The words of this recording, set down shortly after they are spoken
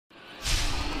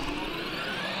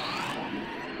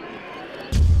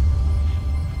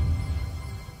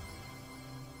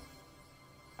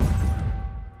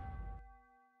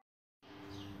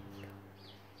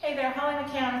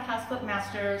Jan with House Flip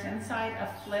Masters inside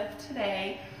a flip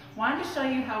today. Wanted to show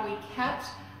you how we kept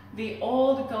the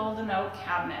old golden oak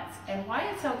cabinets and why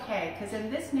it's okay, because in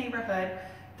this neighborhood,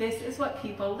 this is what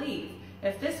people leave.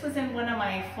 If this was in one of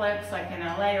my flips, like in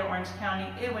LA or Orange County,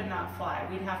 it would not fly.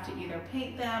 We'd have to either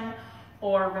paint them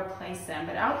or replace them.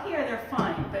 But out here, they're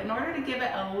fine. But in order to give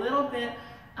it a little bit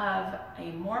of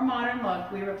a more modern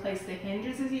look, we replaced the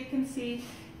hinges, as you can see,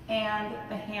 and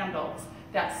the handles.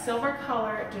 That silver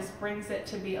color just brings it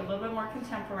to be a little bit more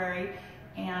contemporary,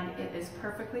 and it is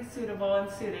perfectly suitable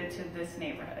and suited to this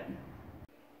neighborhood.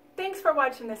 Thanks for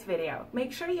watching this video.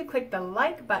 Make sure you click the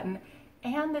like button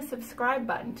and the subscribe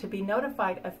button to be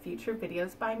notified of future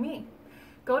videos by me.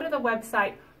 Go to the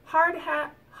website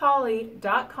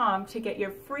hardhatholly.com to get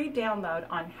your free download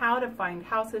on how to find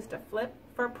houses to flip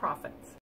for profits.